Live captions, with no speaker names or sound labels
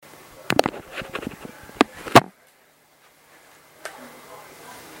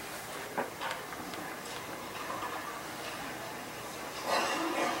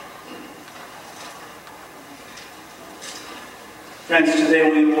Friends, today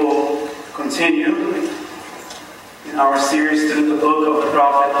we will continue in our series through the book of the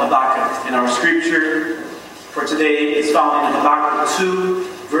prophet Habakkuk. And our scripture for today is found in Habakkuk 2,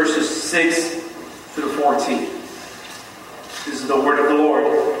 verses 6 through 14. This is the word of the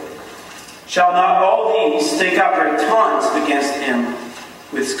Lord. Shall not all these take up their taunts against him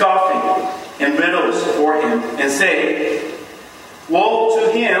with scoffing and riddles for him, and say, Woe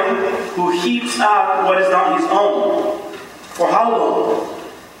to him who heaps up what is not his own, for how long?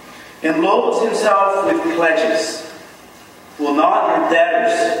 And loads himself with pledges. Will not your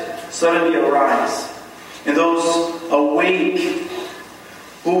debtors suddenly arise, and those awake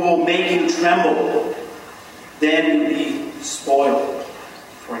who will make you tremble, then you be spoiled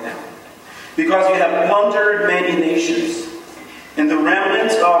for them? Because you have plundered many nations, and the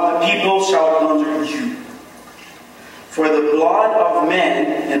remnant of the people shall plunder you. For the blood of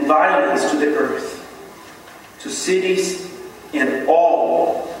men and violence to the earth, to cities and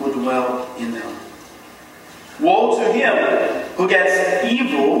all who dwell in them. Woe to him who gets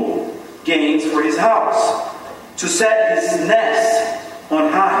evil gains for his house, to set his nest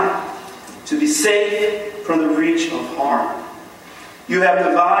on high, to be safe from the reach of harm. You have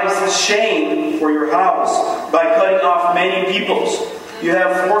devised shame for your house by cutting off many peoples. You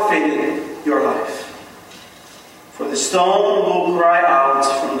have forfeited your life. For the stone will cry out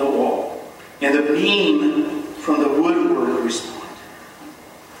from the wall, and the beam from the woodwork respond.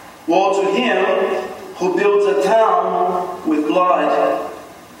 Woe to him who builds a town with blood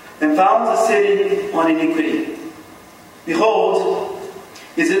and founds a city on iniquity. Behold,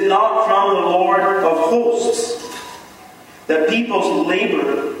 is it not from the Lord of hosts that peoples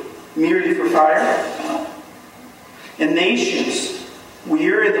labor merely for fire, and nations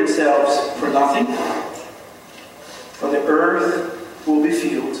weary themselves for nothing? For the earth will be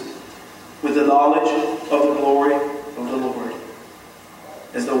filled with the knowledge of the glory of the Lord,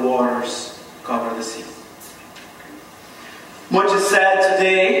 as the waters cover the sea. Much is said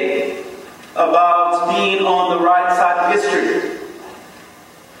today about being on the right side of history.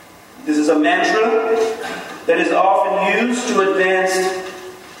 This is a mantra that is often used to advance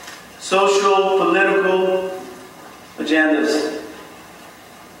social, political agendas.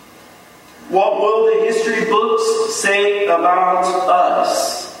 What will the history books say about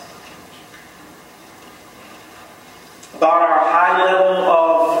us? About our high level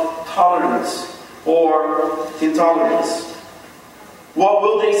of tolerance or intolerance? What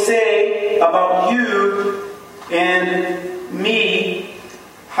will they say about you and me?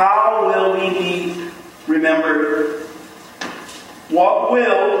 How will we be remembered? What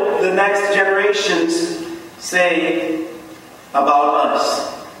will the next generations say about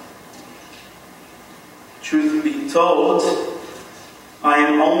us? Truth be told, I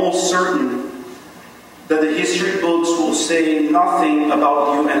am almost certain that the history books will say nothing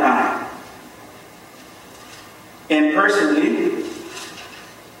about you and I. And personally,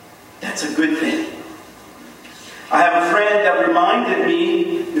 that's a good thing. I have a friend that reminded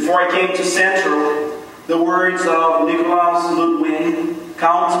me, before I came to Central, the words of Nicholas Ludwig,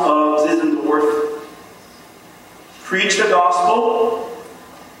 Count of Zinzendorf. Preach the gospel,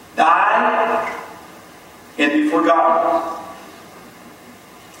 die, and be forgotten.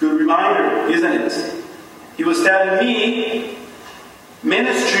 Good reminder, isn't it? He was telling me,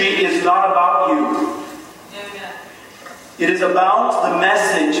 ministry is not about you. It is about the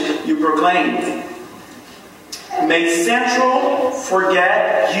message you proclaim. May Central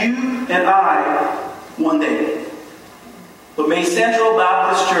forget you and I one day. But may Central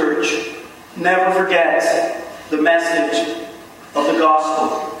Baptist Church never forget the message of the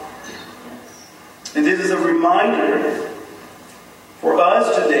gospel. And this is a reminder for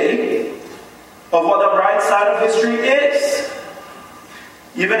us today of what the right side of history is.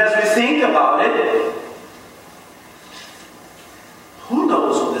 Even as we think about it, who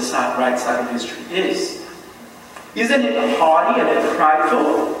knows what the right side of history is? Isn't it haughty and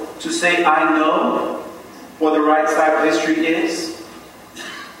prideful to say, I know what the right side of history is?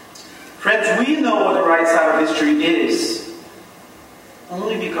 Friends, we know what the right side of history is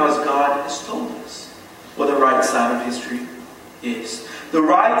only because God has told us what the right side of history is. The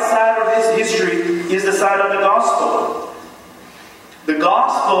right side of his history is the side of the gospel. The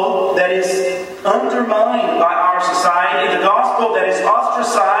gospel that is undermined by our society, the gospel that is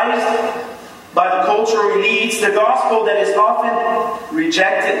ostracized by the cultural elites, the gospel that is often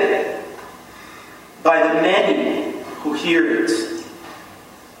rejected by the many who hear it.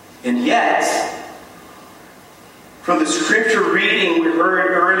 And yet, from the scripture reading we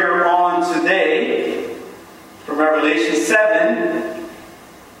heard earlier on today, from Revelation 7,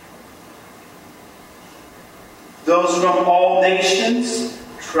 though those from all nations,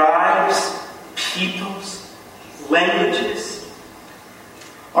 tribes, peoples, languages,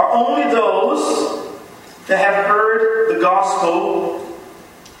 are only those that have heard the gospel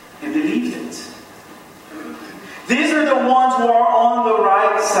and believed it. These are the ones who are on the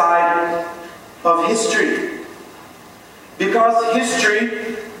right side of history, because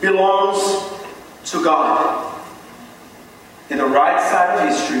history belongs to God. And the right side of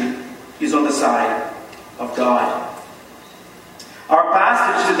history is on the side of God. Our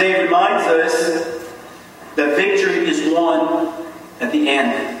passage today reminds us that victory is won at the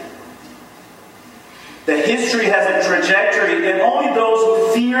end. That history has a trajectory, and only those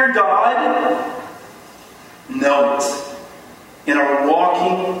who fear God know it and are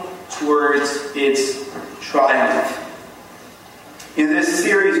walking towards its triumph. In this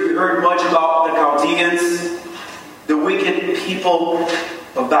series, we heard much about the Chaldeans, the wicked people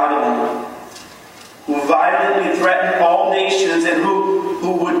of Babylon, who violently threatened all nations and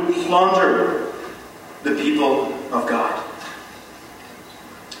who would plunder the people of God.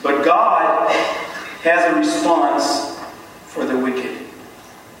 But God has a response for the wicked.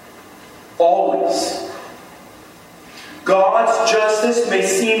 Always. God's justice may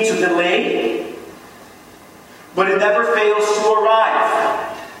seem to delay, but it never fails to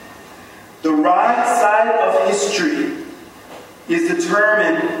arrive. The right side of history is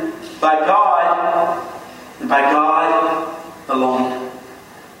determined by God and by God alone.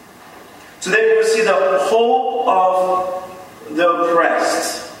 Today we will see the hope of the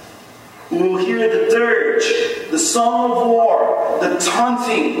oppressed. We will hear the dirge, the song of war, the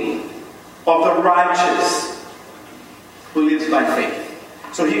taunting of the righteous who lives by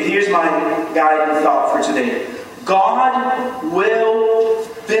faith. So here's my guiding thought for today. God will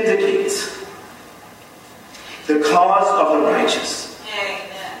vindicate the cause of the righteous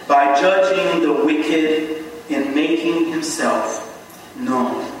by judging the wicked and making himself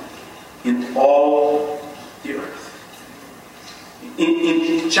known in all the earth.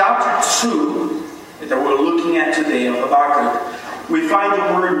 In chapter 2 that we're looking at today of Habakkuk, we find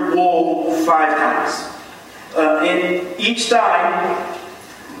the word woe 5 times. And each time,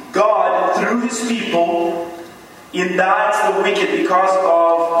 God, through his people, indicts the wicked because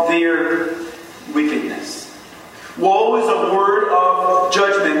of their wickedness. Woe is a word of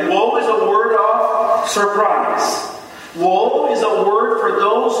judgment. Woe is a word of surprise. Woe is a word for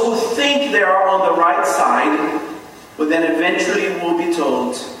those who think they are on the right side, but then eventually will be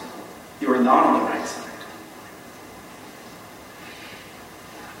told, you are not on the right side.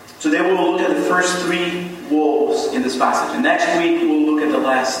 Today we will look at the first 3 woes in this passage. And next week we'll look at the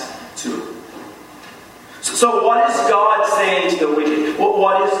last 2. So what is God saying to the wicked?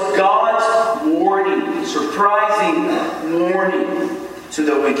 What is God's warning, surprising warning to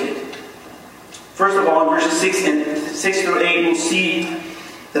the wicked? First of all, in verses 6 through 8, we'll see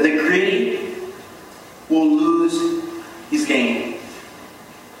that the greedy will lose his gain.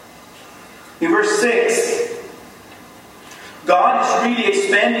 In verse 6, God is really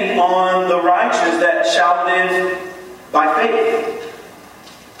expanding on the righteous that shall live by faith.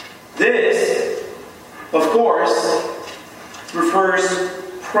 This, of course, refers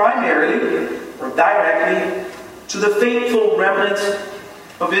primarily or directly to the faithful remnant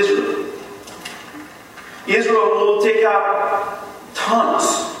of Israel. Israel will take up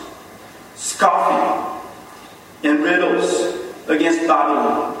taunts, scoffing, and riddles against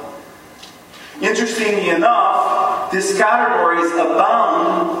Babylon. Interestingly enough, these categories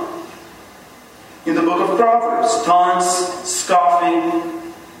abound in the book of Proverbs: taunts, scoffing,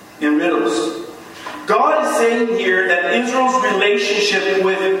 and riddles. God is saying here that Israel's relationship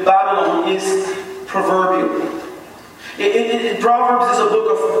with Babylon is proverbial. Proverbs is a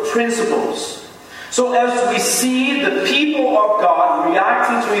book of principles. So as we see the people of God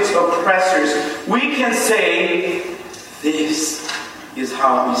reacting to its oppressors, we can say, this is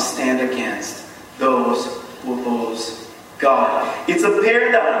how we stand against those who oppose God. It's a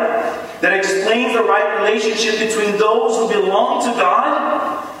paradigm that explains the right relationship between those who belong to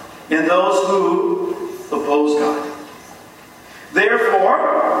God and those who oppose God.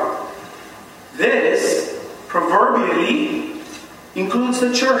 Therefore, this proverbially includes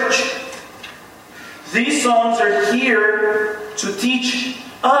the church. These songs are here to teach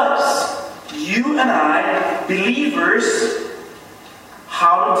us, you and I, believers,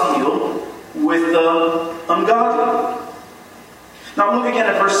 how to deal with the ungodly. Now look again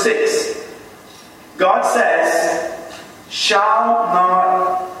at verse 6. God says, shall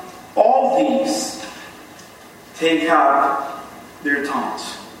not all these take out their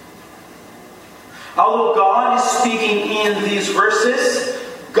taunts? Although God is speaking in these verses,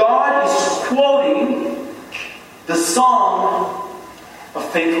 God is quoting the song of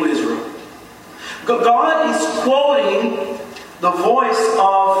faithful Israel. God is quoting the voice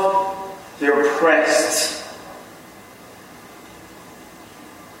of the oppressed.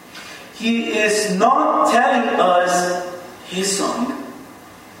 He is not telling us his song,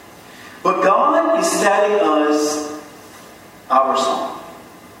 but God is telling us our song.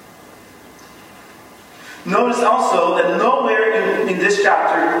 Notice also that nowhere in this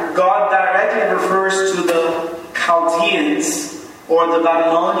chapter God directly refers to the Chaldeans or the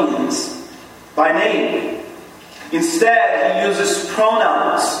Babylonians by name. Instead, he uses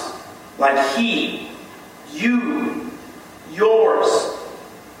pronouns like he, you, yours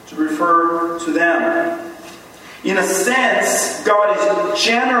to refer to them. In a sense, God is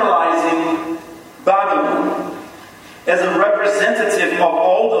generalizing Babylon as a representative of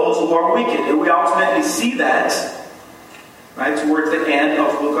all those who are wicked. And we ultimately see that right towards the end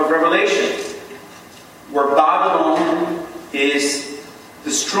of the book of Revelation, where Babylon is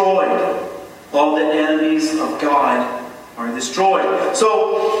destroyed. All the enemies of God are destroyed.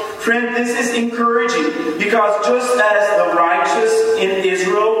 So, friend, this is encouraging, because just as the righteous in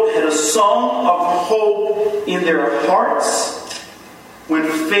Israel had a song of hope in their hearts when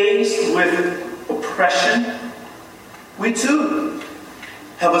faced with oppression, we too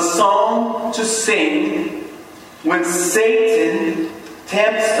have a song to sing when Satan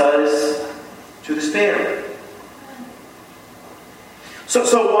tempts us to despair.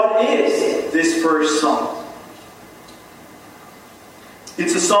 So what is this first song?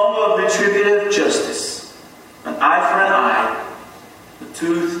 It's a song of retributive justice. An eye for an eye, a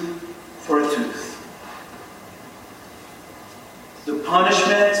tooth for a tooth. The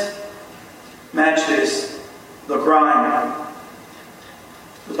punishment matches the crime.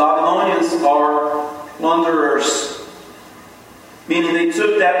 The Babylonians are plunderers, meaning they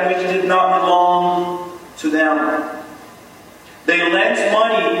took that which did not belong to them. They lent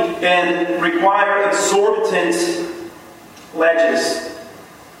money and require exorbitant pledges.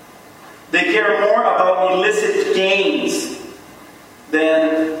 They care more about illicit gains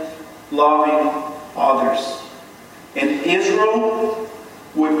than loving others. And Israel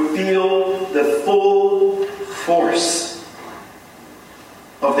would feel the full force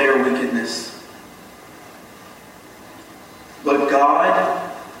of their wickedness. But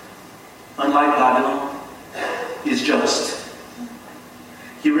God, unlike Babylon, is just.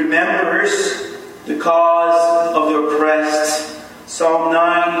 He remembers the cause of the oppressed. Psalm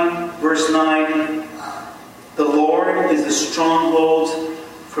 9, verse 9. The Lord is a stronghold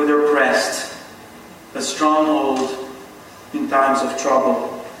for the oppressed, a stronghold in times of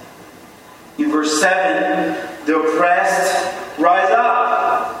trouble. In verse 7, the oppressed rise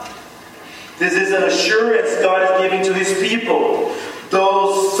up. This is an assurance God is giving to His people.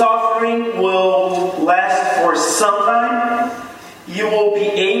 Though suffering will last for some time, you will be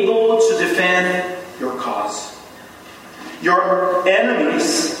able to defend your cause. Your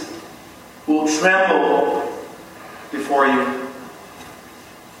enemies will tremble before you.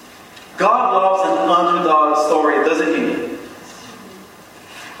 God loves an underdog story, doesn't He?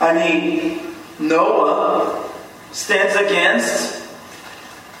 I mean, Noah stands against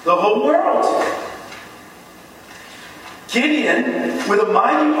the whole world. Gideon, with a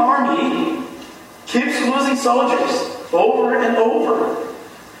mighty army, keeps losing soldiers over and over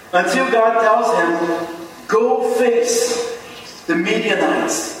until God tells him, go face the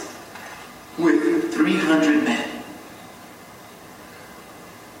Midianites with 300 men.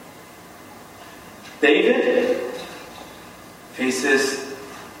 David faces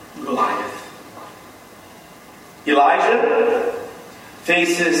Goliath. Elijah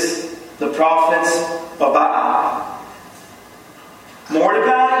faces the prophets of Baal.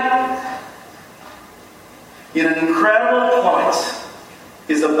 Mordecai, in an incredible plot,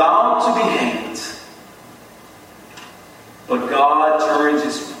 is about to be hanged. But God turns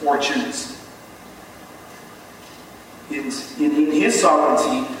His fortunes. In His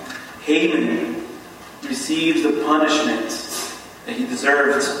sovereignty, Haman receives the punishment that he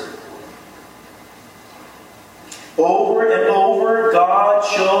deserved. Over and over, God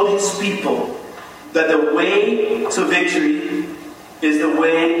showed His people that the way to victory is the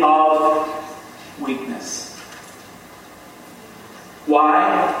way of weakness.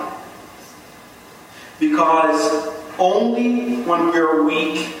 Why? Because only when we're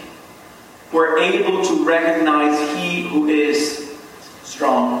weak, we're able to recognize He who is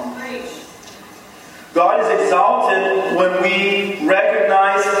strong. God is exalted when we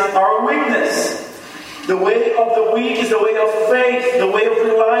recognize our weakness. The way of the weak is the way of faith, the way of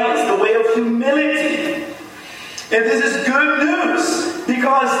reliance, the way of humility. And this is good news,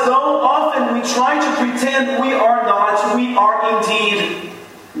 because though often we try to pretend pretend we are not. We are indeed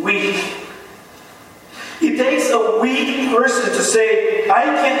weak. It takes a weak person to say, I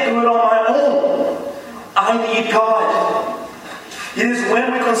can't do it on my own. I need God. It is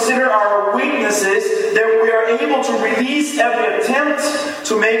when we consider our weaknesses that we are able to release every attempt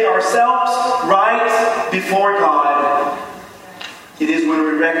to make ourselves right before God. It is when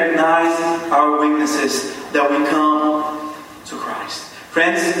we recognize our weaknesses that we come to Christ.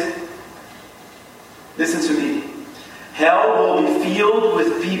 Friends, listen to me. Hell will be filled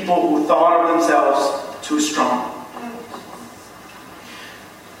with people who thought of themselves too strong.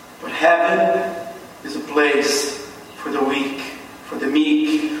 But heaven is a place for the weak, for the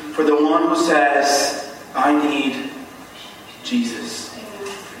meek, for the one who says, I need Jesus.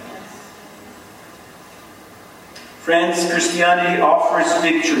 Friends, Christianity offers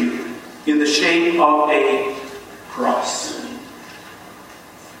victory in the shape of a cross.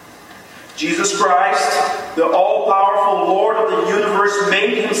 Jesus Christ, the all-powerful Lord of the universe,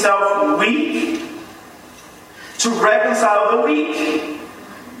 made himself weak to reconcile the weak,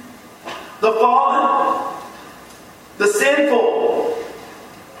 the fallen, the sinful,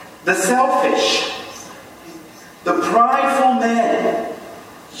 the selfish, the prideful man,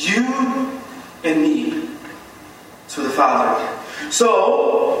 you and me, to the Father.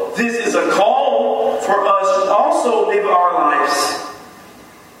 So, this is a call for us to also live our lives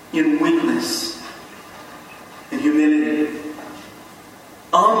in weakness, in humility,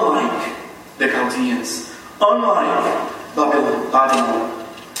 unlike the Chaldeans, unlike Babylon,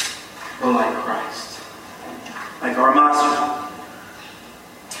 but like Christ, like our Master.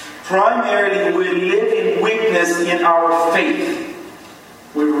 Primarily, we live in weakness in our faith.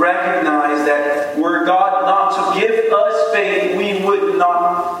 We recognize that were God not to give us faith, we would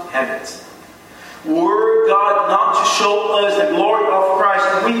not have it. Were God not to show us the glory of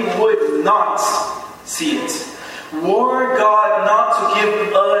Christ, we would not see it. Were God not to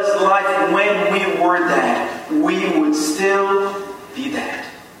give us life when we were dead, we would still be dead.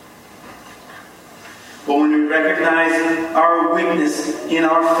 But when we recognize our weakness in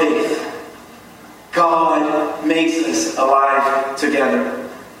our faith, God makes us alive together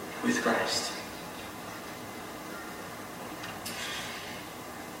with Christ.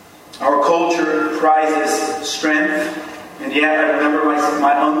 Our culture prizes strength, and yet I remember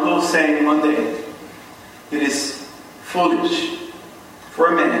my uncle saying one day, it is foolish for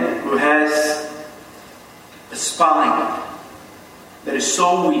a man who has a spine that is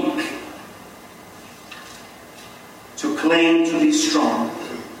so weak to claim to be strong.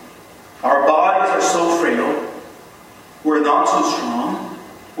 Our bodies are so frail. We're not too strong.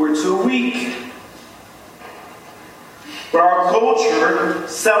 We're too weak. But our culture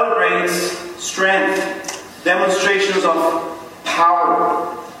celebrates strength, demonstrations of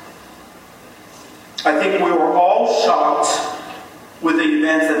power. I think we were all shocked with the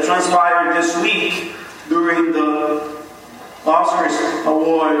events that transpired this week during the Oscars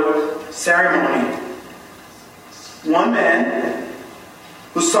award ceremony. One man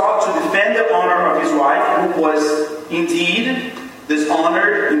who sought to defend the honor of his wife, who was indeed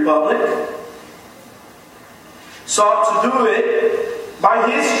dishonored in public, sought to do it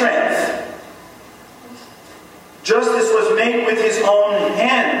by his strength. Justice was made with his own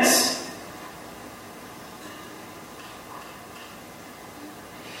hands.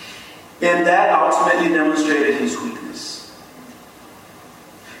 And that ultimately demonstrated his weakness.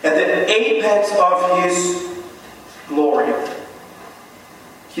 At the apex of his glory,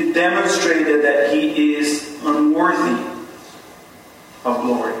 he demonstrated that he is unworthy of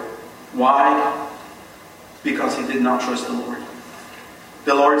glory. Why? Because he did not trust the Lord.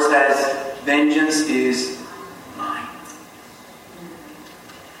 The Lord says, vengeance is mine.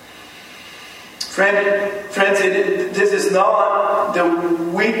 Friends, this is not the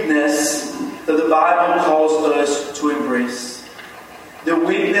weakness that the Bible calls us to embrace. The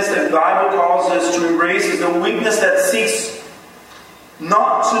weakness that the Bible calls us to embrace is the weakness that seeks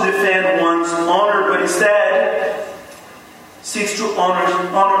not to defend one's honor, but instead seeks to honor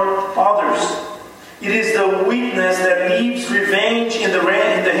others. It is the weakness that leaves revenge in the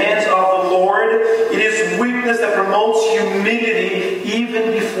hands of the Lord. It is weakness that promotes humility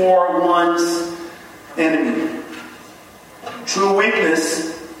even before one's enemy. True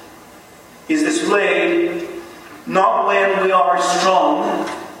weakness is displayed not when we are strong,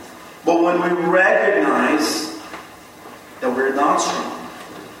 but when we recognize that we're not strong.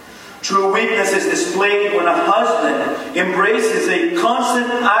 True weakness is displayed when a husband embraces a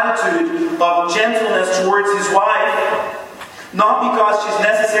constant attitude of gentleness towards his wife, not because she's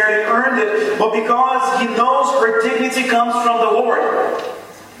necessarily earned it, but because he knows her dignity comes from the Lord.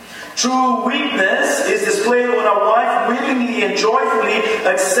 True weakness is displayed when a wife willingly and joyfully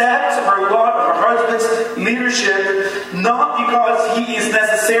accepts her husband's leadership, not because he is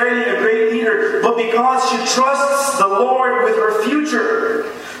necessarily a great leader, but because she trusts the Lord with her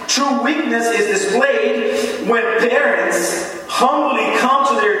future. True weakness is displayed when parents humbly come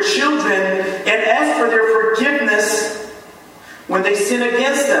to their children and ask for their forgiveness when they sin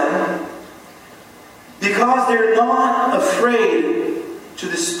against them, because they're not afraid to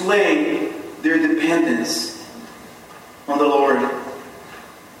display their dependence on the Lord.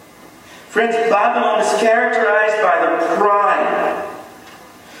 Friends, Babylon is characterized by the pride.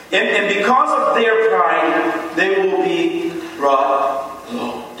 And because of their pride, they will be brought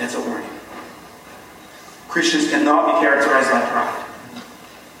low. That's a warning. Christians cannot be characterized by pride,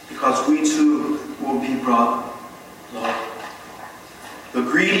 because we too will be brought low. The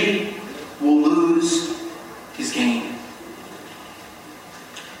greedy will lose his gain.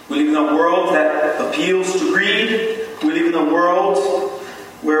 We live in a world that appeals to greed. We live in a world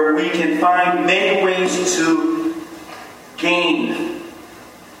where we can find many ways to gain.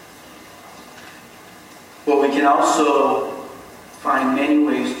 But we can also find many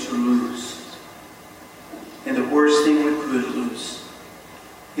ways to lose. And the worst thing we could lose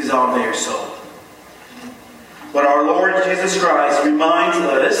is our very soul. But our Lord Jesus Christ reminds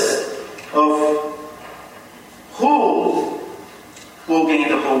us of who will gain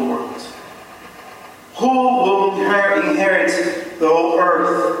the whole world. Who will inherit the whole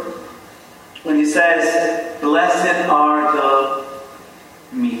earth? When he says, "Blessed are the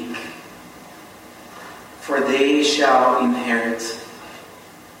meek, for they shall inherit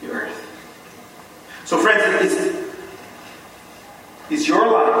the earth." So friends, is your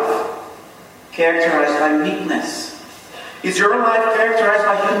life characterized by meekness? Is your life characterized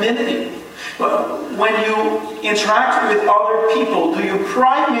by humility? When you interact with other people, do you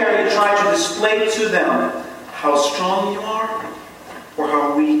primarily try to display to them how strong you are or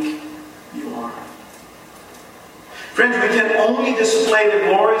how weak you are? Friends, we can only display the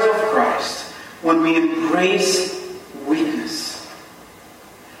glories of Christ when we embrace weakness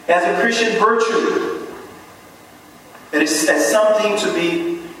as a Christian virtue, as something to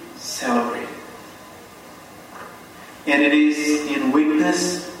be celebrated. And it is in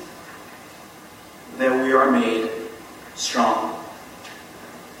weakness that we are made strong.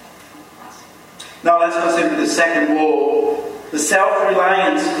 Now let's consider the second woe. The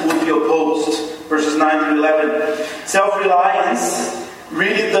self-reliance will be opposed. Verses 9 to 11. Self-reliance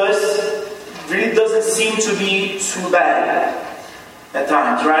really doesn't seem to be too bad at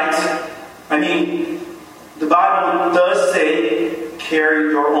times, right? I mean, the Bible does say,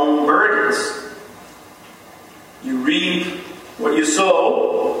 carry your own burdens. You reap what you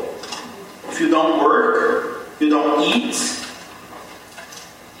sow. If you don't work, you don't eat.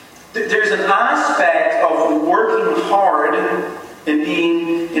 There's an aspect of working hard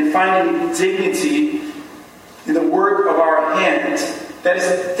and finding dignity in the work of our hands that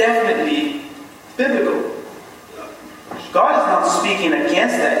is definitely biblical. God is not speaking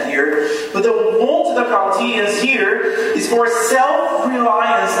against that here, but the woe to the Chaldeans here is for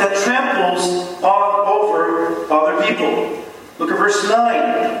self-reliance that tramples over other people. Look at verse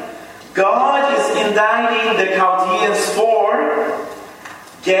 9. God is indicting the Chaldeans for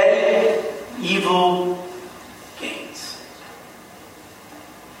getting evil gains.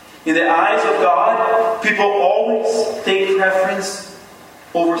 In the eyes of God, people always take preference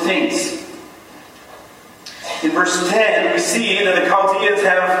over things. In verse 10, we see that the Chaldeans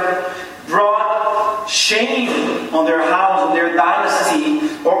have brought shame on their house, on their dynasty,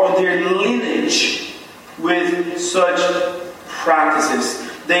 or on their lineage with such practices.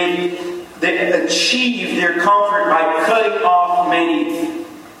 They achieve their comfort by cutting off many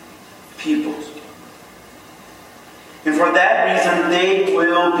people. And for that reason, they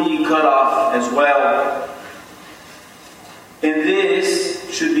will be cut off as well. And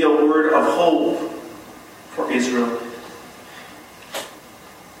this should be a word of hope for Israel.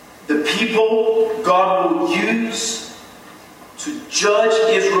 The people God will use to judge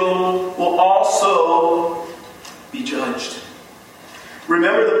Israel will also be judged.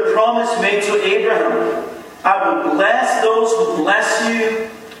 Remember the promise made to Abraham. I will bless those who bless you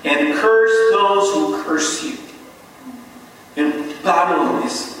and curse those who curse you. And Babylon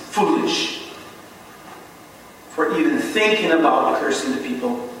is foolish for even thinking about cursing the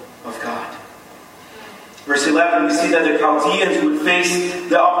people of God. Verse 11, we see that the Chaldeans would face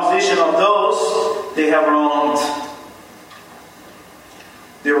the opposition of those they have wronged.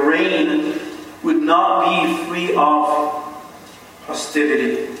 Their reign would not be free of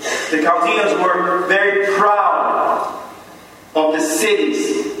hostility. The Chaldeans were very proud of the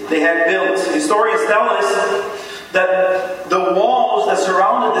cities they had built. Historians tell us that the walls that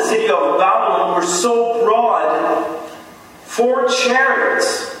surrounded the city of Babylon were so broad, 4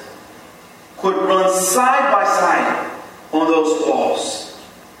 chariots could run side by side on those walls.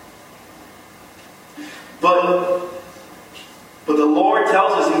 But the Lord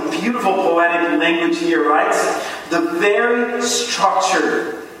tells us in beautiful poetic language here, right? The very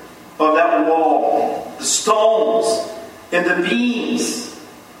structure of that wall, the stones and the beams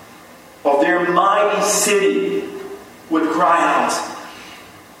of their mighty city would cry out,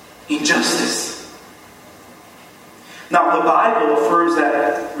 injustice. Now, the Bible affirms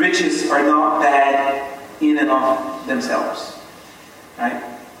that riches are not bad in and of themselves. Right?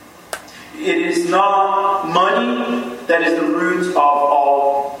 It is not money that is the root of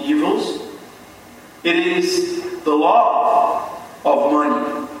all evils. It is the love of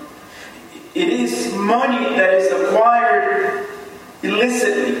money. It is money that is acquired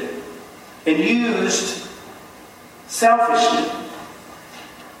illicitly and used selfishly.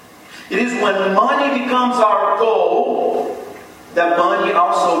 It is when money becomes our goal that money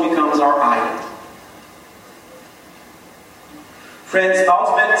also becomes our idol. Friends,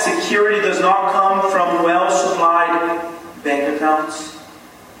 ultimate security does not come from well-supplied bank accounts.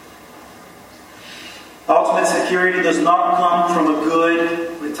 Ultimate security does not come from a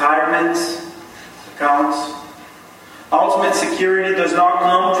good retirement account. Ultimate security does not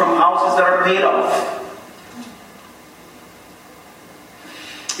come from houses that are paid off.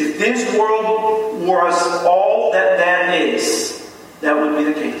 If this world was all that is, that would be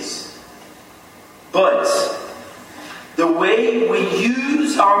the case. But the way we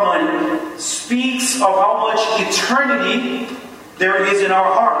use our money speaks of how much eternity there is in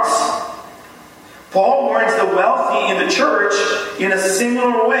our hearts. Paul warns the wealthy in the church in a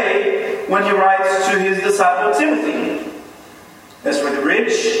similar way when he writes to his disciple Timothy. As for the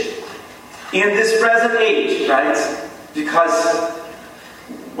rich, in this present age, right? Because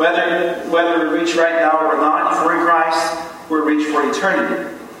whether we're rich right now or not, if we're in Christ, we're rich for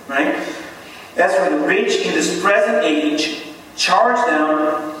eternity, right? As for the rich in this present age, charge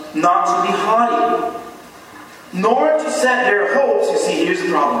them not to be haughty, nor to set their hopes, you see, here's the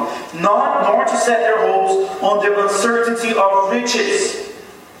problem, nor to set their hopes on the uncertainty of riches,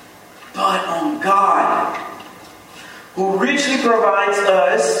 but on God, who richly provides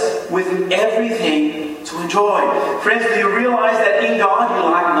us with everything to enjoy. Friends, do you realize that in God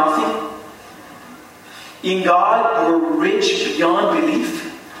you lack nothing? In God you are rich beyond belief.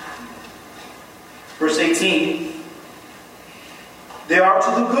 Verse 18. They are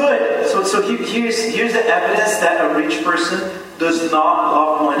to do good. So here's the evidence that a rich person does not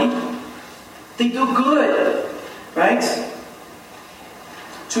love money. They do good. Right?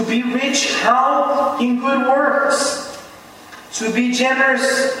 To be rich, how? In good works. To be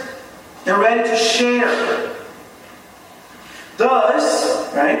generous and ready to share.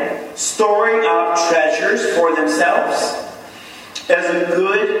 Thus, right, storing up treasures for themselves as a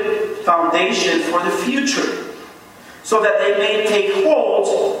good foundation for the future, so that they may take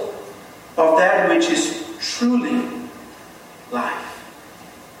hold of that which is truly life.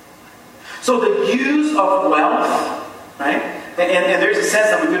 So the use of wealth, right? And there's a sense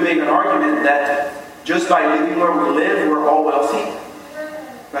that we could make an argument that just by living where we live, we're all wealthy.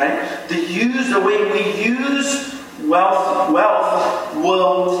 Right? The way we use wealth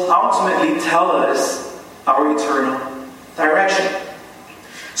will ultimately tell us our eternal direction.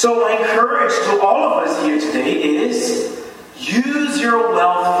 So my encourage to all of us here today is use your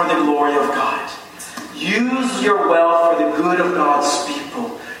wealth for the glory of God. Use your wealth for the good of God's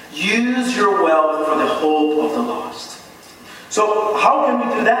people. Use your wealth for the hope of the lost. So how can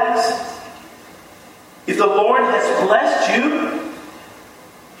we do that? If the Lord has blessed you,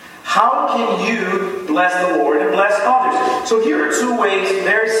 how can you bless the Lord and bless others? So here are 2 ways,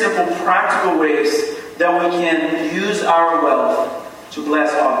 very simple, practical ways that we can use our wealth to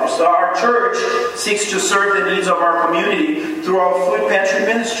bless others. So our church seeks to serve the needs of our community through our food pantry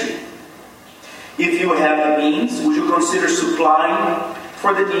ministry. If you have the means, would you consider supplying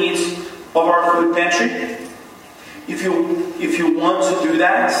for the needs of our food pantry? If you want to do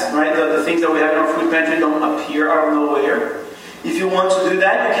that, right, the things that we have in our food pantry don't appear out of nowhere. If you want to do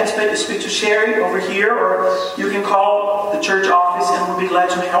that, you can speak to Sherry over here, or you can call the church office and we'll be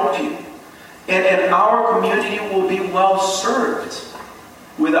glad to help you. And our community will be well served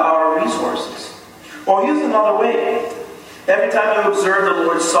with our resources. Or use another way. Every time we observe the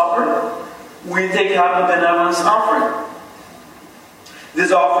Lord's Supper, we take out a benevolence offering.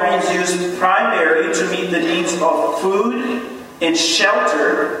 This offering is used primarily to meet the needs of food and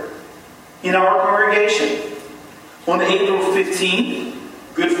shelter in our congregation. On April 15th,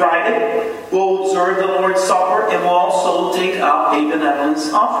 Good Friday, we'll observe the Lord's Supper and we'll also take up a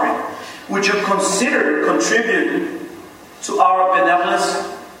benevolence offering. Would you consider contributing to our benevolence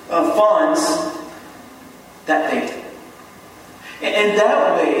funds that day? And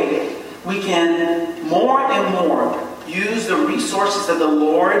that way, we can more and more use the resources that the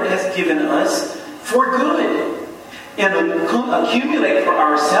Lord has given us for good and accumulate for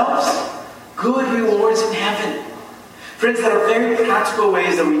ourselves good rewards in heaven. Friends, there are very practical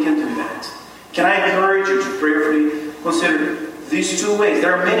ways that we can do that. Can I encourage you to prayerfully consider these two ways?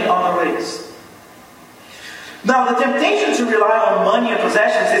 There are many other ways. Now, the temptation to rely on money and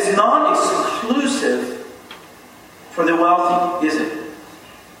possessions is not exclusive for the wealthy, is it?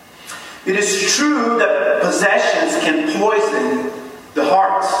 It is true that possessions can poison the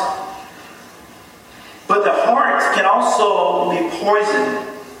heart. But the heart can also be poisoned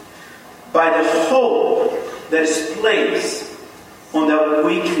by the hope that is placed on that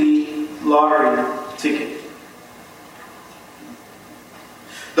weekly lottery ticket.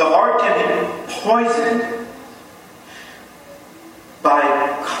 The heart can be poisoned by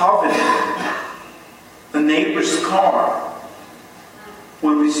coveting the neighbor's car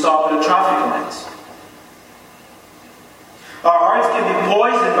when we stop at a traffic light. Our hearts can be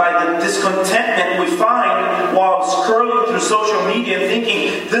poisoned by the discontentment we find while scrolling through social media and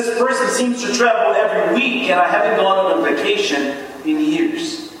thinking, this person seems to travel every week and I haven't gone on a vacation in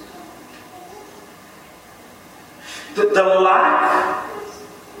years. The lack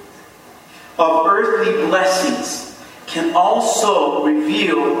of earthly blessings can also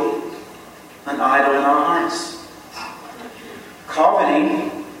reveal an idol in our hearts.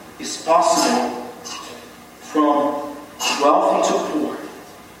 Coveting is possible from wealthy to poor.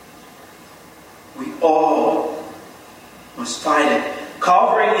 We all must fight it.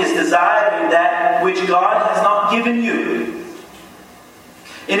 Covering is desiring that which God has not given you.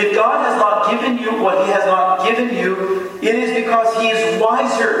 And if God has not given you what He has not given you, it is because He is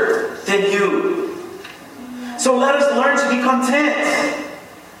wiser than you. So let us learn to be content.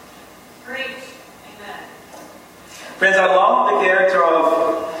 Preach. Amen. Friends, I love the character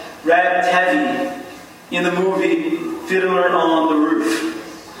of Reb Tevi in the movie Fiddler on the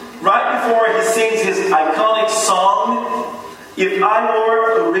Roof. Right before he sings his iconic song, If I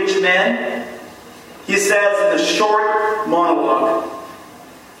Were a Rich Man, he says in the short monologue,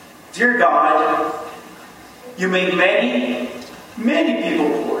 Dear God, you made many, many people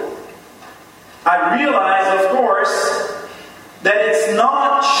poor. I realize, of course, that it's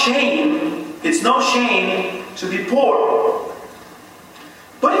no shame to be poor.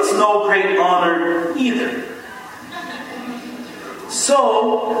 But it's no great honor either.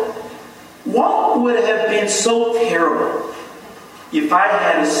 So, what would have been so terrible if I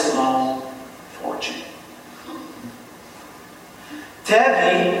had a small fortune?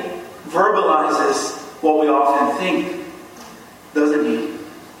 Tevi verbalizes what we often think, doesn't he?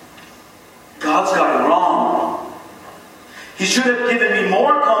 God's got it wrong. He should have given me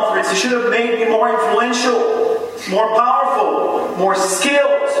more comforts. He should have made me more influential, more powerful, more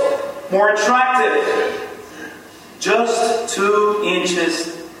skilled, more attractive. Just 2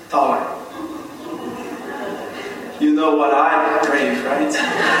 inches taller. You know what I crave, right?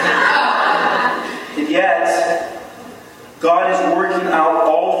 And yet, God is working out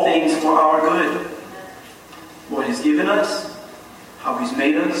all things for our good. What He's given us, how He's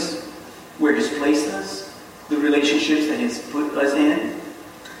made us, where He's placed us, the relationships that He's put us in.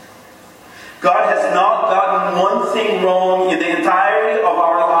 God has not gotten one thing wrong in the entirety of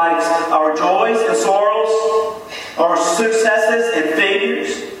our lives. Our joys and sorrows, our successes and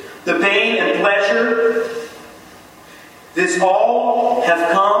failures, the pain and pleasure, this all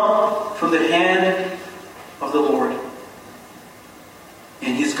have come from the hand of the Lord.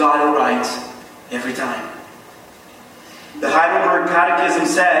 And He's got it right every time. The Heidelberg Catechism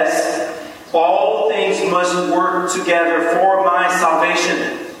says, all things must work together for my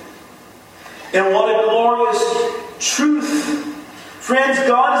salvation. And what a glorious truth. Friends,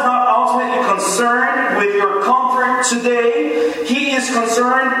 God is not ultimately concerned with your comfort today. He is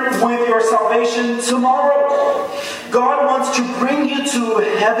concerned with your salvation tomorrow. God wants to bring you to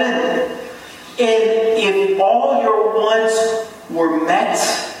heaven. And if all your wants were met,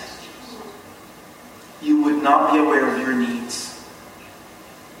 you would not be aware of your needs.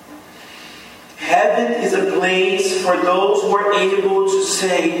 Heaven is a place for those who are able to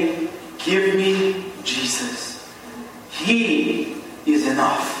say, give me Jesus. He is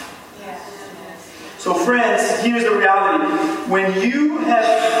enough. So friends, here's the reality. When you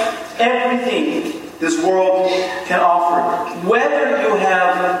have everything this world can offer, whether you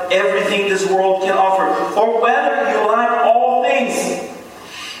have everything this world can offer, or whether you lack all things,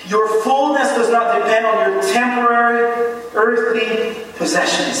 depend on your temporary, earthly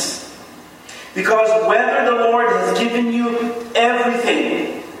possessions. Because whether the Lord has given you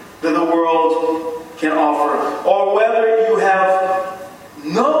everything that the world can offer, or whether you have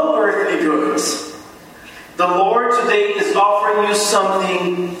no earthly goods, the Lord today is offering you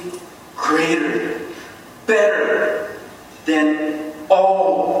something greater, better than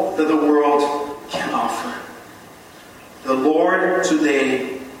all that the world can offer. The Lord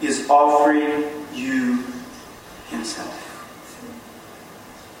today is offering you Himself.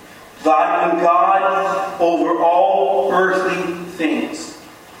 Valuing God over all earthly things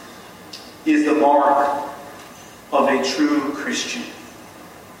is the mark of a true Christian.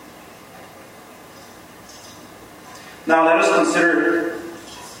 Now let us consider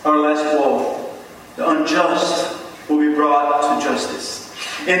our last woe. The unjust will be brought to justice.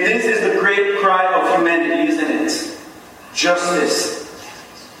 And this is the great cry of humanity, isn't it? Justice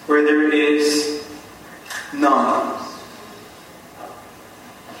where there is none.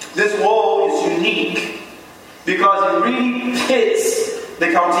 This woe is unique because it really pits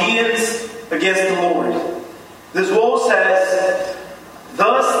the Chaldeans against the Lord. This woe says,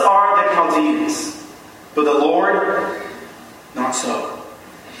 "Thus are the Chaldeans, but the Lord, not so."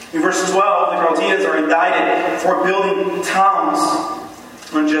 In verse 12, the Chaldeans are indicted for building towns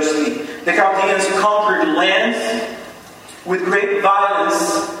unjustly. The Chaldeans conquered lands with great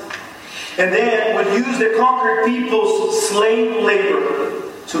violence, and then would use the conquered people's slave labor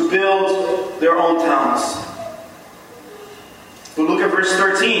to build their own towns. But look at verse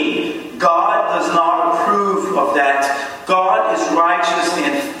 13. God does not approve of that. God is righteous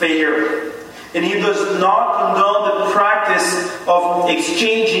and fair. And He does not condone the practice of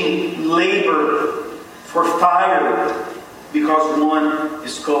exchanging labor for fire because one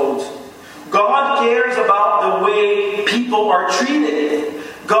is cold. God cares about the way people are treated.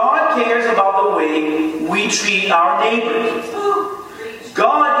 God cares about the way we treat our neighbors.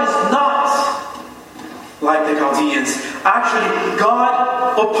 God is not like the Chaldeans. Actually,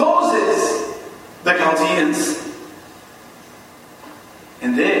 God opposes the Chaldeans.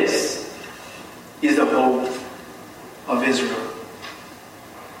 And this is the hope of Israel.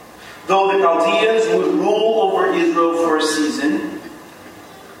 Though the Chaldeans would rule over Israel for a season,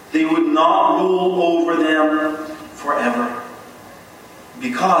 they would not rule over them forever.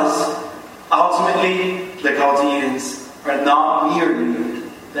 Because ultimately, the Chaldeans are not merely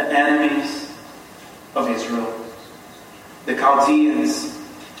the enemies of Israel. The Chaldeans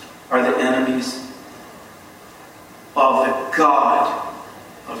are the enemies of the God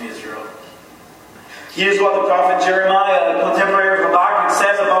of Israel. Here's what the prophet Jeremiah, a contemporary of Habakkuk,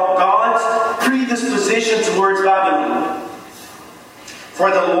 says about God's predisposition towards Babylon.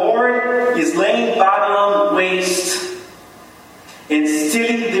 "For the Lord is laying Babylon waste and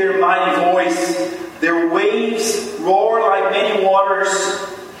stilling their mighty voice. Their waves roar like many waters.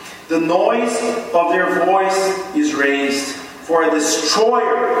 The noise of their voice is raised. For a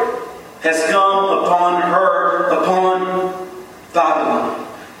destroyer has come upon her, upon Babylon.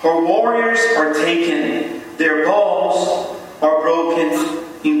 Her warriors are taken. Their bows are broken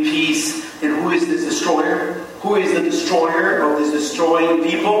in peace." And who is this destroyer? Who is the destroyer of this destroying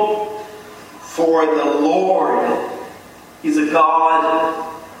people? For the Lord is a God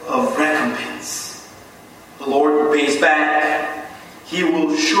of recompense. The Lord pays back. He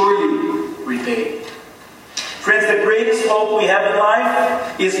will surely repay. Friends, the greatest hope we have in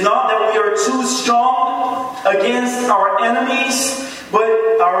life is not that we are too strong against our enemies,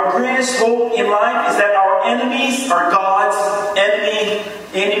 but our greatest hope in life is that our enemies are God's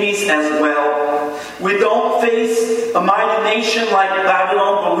enemies as well. We don't face a mighty nation like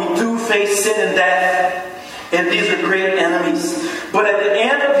Babylon, but we do face sin and death. And these are great enemies. But at the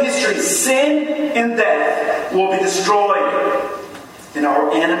end of history, sin and death will be destroyed. And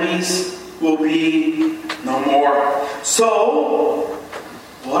our enemies will be no more. So,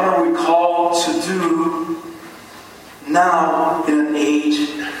 what are we called to do now in an age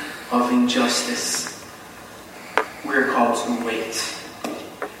of injustice? We're called to wait.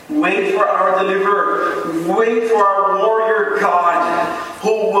 Wait for our deliverer. Wait for our warrior God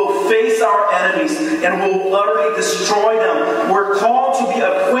who will face our enemies and will utterly destroy them. We're called to be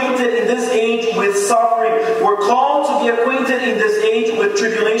acquainted in this age with suffering. We're called to be acquainted in this age with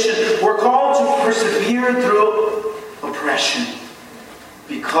tribulation. We're called to persevere through oppression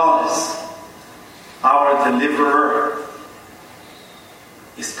because our deliverer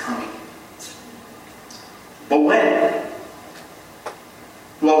is coming. But when?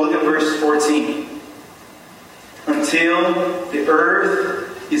 Well, look at verse 14. Until the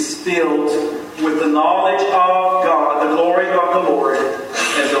earth is filled with the knowledge of God, the glory of the Lord,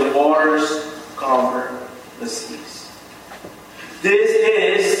 as the waters cover cover the seas. This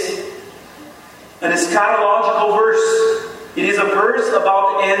is an eschatological verse. It is a verse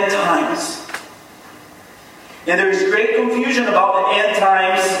about the end times. And there is great confusion about the end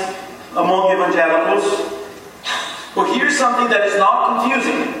times among evangelicals. But here's something that is not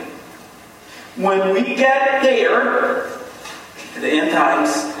confusing. When we get there, at the end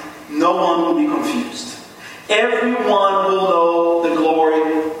times, no one will be confused. Everyone will know the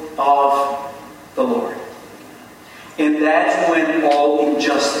glory of the Lord. And that's when all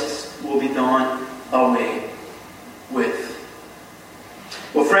injustice will be done away with.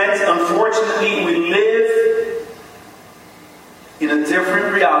 Well, friends, unfortunately, we live in a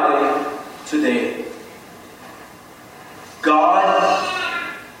different reality today. God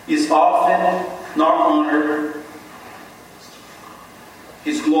is often not honored.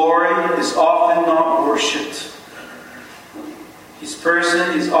 His glory is often not worshipped. His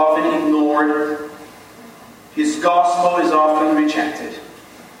person is often ignored. His gospel is often rejected.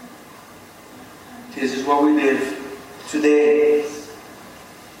 This is what we live today.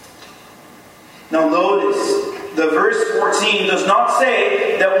 Now notice, the verse 14 does not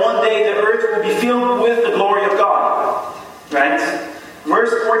say that one day the earth will be filled with the glory of God. Right?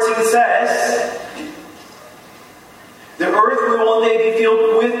 Verse 14 says, the earth will one day be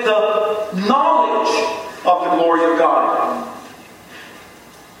filled with the knowledge of the glory of God.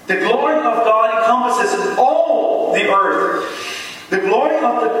 The glory of God encompasses all the earth. The glory of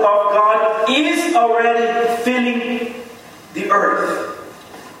God is already filling the earth.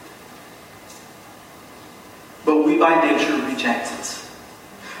 But we by nature reject it.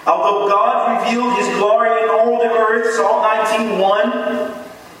 Although God revealed His glory in all the earth, Psalm 19:1,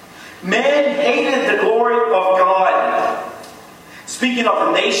 man hated the glory of God. Speaking of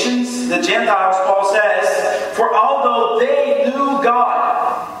the nations, the Gentiles, Paul says, for although they knew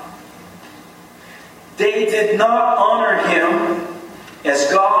God, they did not honor Him as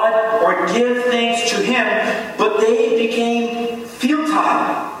God or give thanks to Him, but they became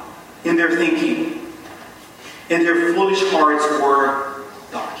futile in their thinking, and their foolish hearts were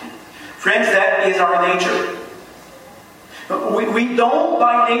darkened. Friends, that is our nature. We don't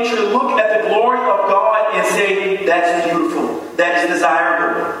by nature look at the glory of God and say, that's beautiful, that is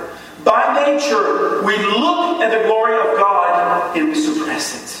desirable. By nature, we look at the glory of God and we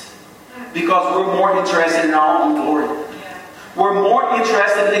suppress it. Because we're more interested in our own glory. We're more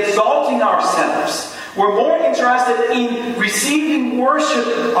interested in exalting ourselves. We're more interested in receiving worship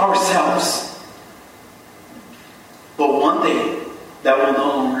ourselves. But one day, that will no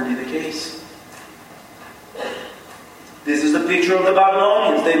longer be the case. This is the picture of the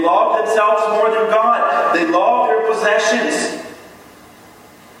Babylonians. They loved themselves more than God. They loved their possessions.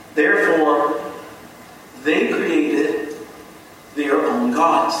 Therefore, they created their own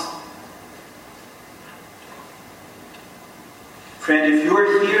gods. Friend, if you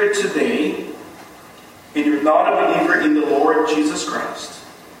are here today and you're not a believer in the Lord Jesus Christ,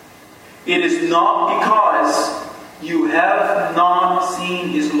 it is not because you have not seen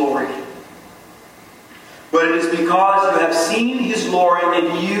His glory, but it is because you have seen His glory and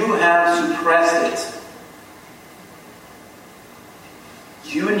you have suppressed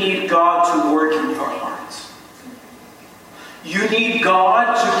it. You need God to work in your heart. You need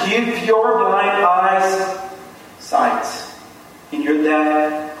God to give your blind eyes sight and your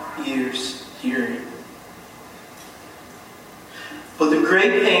deaf ears hearing. But the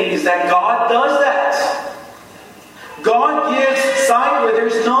great thing is that God does that. God gives sight where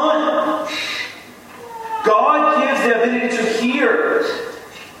there's none. God gives the ability to hear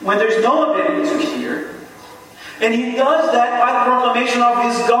when there's no ability to hear. And He does that by the proclamation of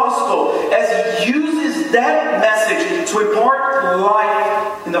His gospel, as He uses that message to impart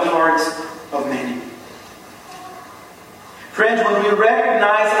life in the hearts of many. Friends, when we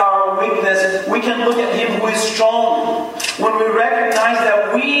recognize our weakness, we can look at Him who is strong. When we recognize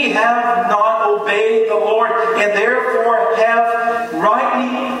that we have not obeyed the Lord and therefore have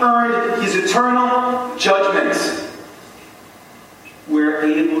rightly earned His eternal judgment, we're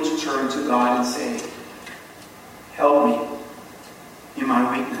able to turn to God and say, help me in my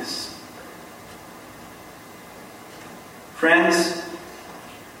weakness. Friends,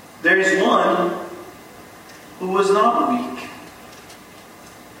 there is one who was not weak,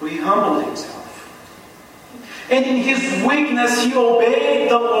 who He humbled Himself. And in His weakness, He obeyed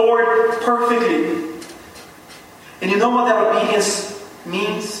the Lord perfectly. And you know what that obedience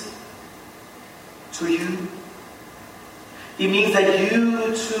means to you? It means that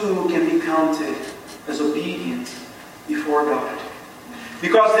you too can be counted as obedient before God.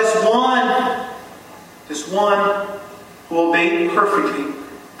 Because this one who obeyed perfectly,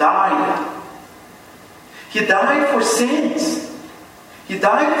 died He died for sins. He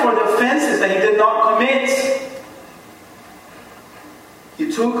died for the offenses that he did not commit.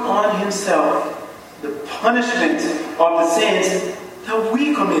 He took on himself the punishment of the sins that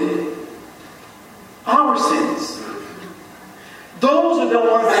we committed. Our sins. Those are the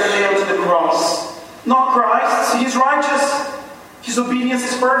ones that are nailed to the cross. Not Christ. He is righteous. His obedience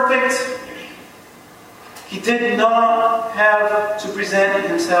is perfect. He did not have to present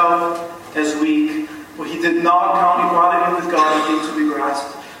himself as weak. For he did not count equality with God a thing to be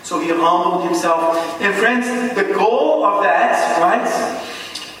grasped. So he humbled himself. And friends, the goal of that, right,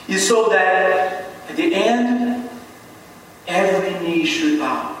 is so that at the end, every knee should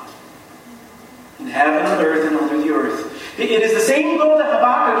bow. In heaven, on earth, and under the earth. It is the same goal that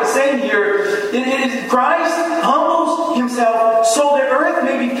Habakkuk is saying here. Christ humbles himself so the earth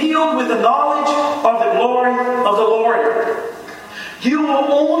may be filled with the knowledge of the glory of the Lord. You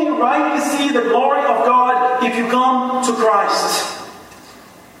will only rightly see the glory of God if you come to Christ.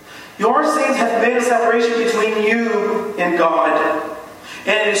 Your sins have made a separation between you and God.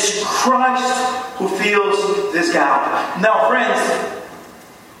 And it is Christ who fills this gap. Now, friends,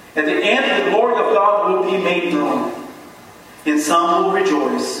 at the end, the glory of God will be made known. And some will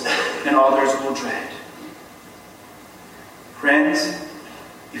rejoice, and others will dread. Friends,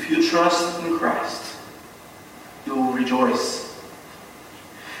 if you trust in Christ, you will rejoice.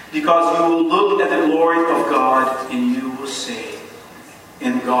 Because you will look at the glory of God, and you will say,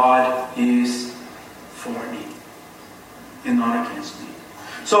 and God is for me, and not against me.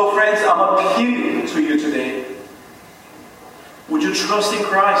 So, friends, I'm appealing to you today. Would you trust in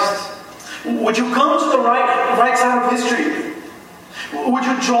Christ? Would you come to the right side of history? Would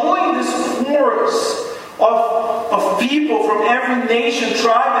you join this chorus of people from every nation,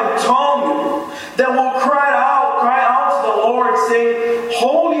 tribe, and tongue that will cry out to the Lord, saying,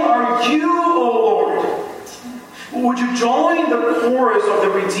 "Holy are you, O Lord"? Would you join the chorus of the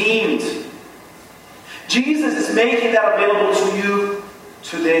redeemed? Jesus is making that available to you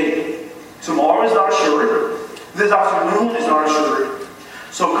today. Tomorrow is not assured. This afternoon is not assured.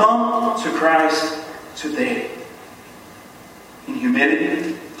 So come to Christ today. In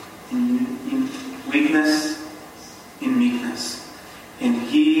humility, in weakness, in meekness. And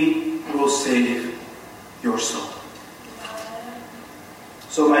He will save your soul.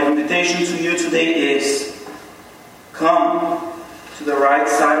 So my invitation to you today is, come to the right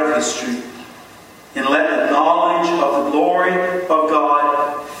side of history and let the knowledge of the glory of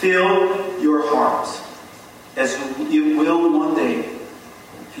God fill your heart, as it will one day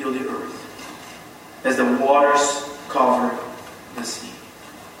fill the earth, as the waters cover the sea.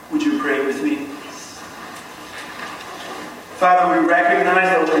 Would you pray with me? Father, we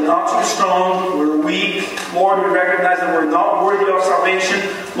recognize that we're not too strong, we're weak. Lord, we recognize that we're not worthy of salvation.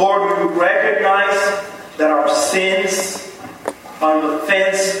 Lord, we recognize that our sins are an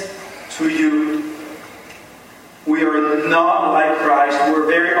offense to you. We are not like Christ. We're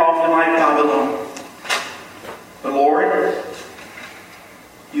very often like Babylon. But Lord,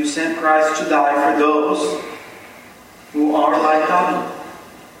 you sent Christ to die for those who are like Babylon,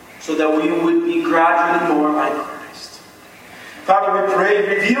 so that we would be gradually more like Christ. Father, we pray,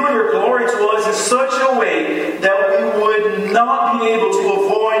 reveal your glory to us in such a way that we would not be able to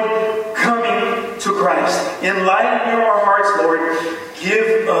avoid coming to Christ. Enlighten our hearts, Lord.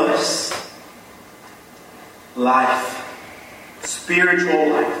 Give us life, spiritual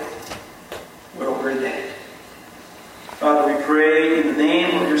life, where we're dead. Father, we pray in the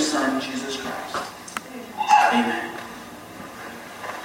name of your Son, Jesus Christ. Amen.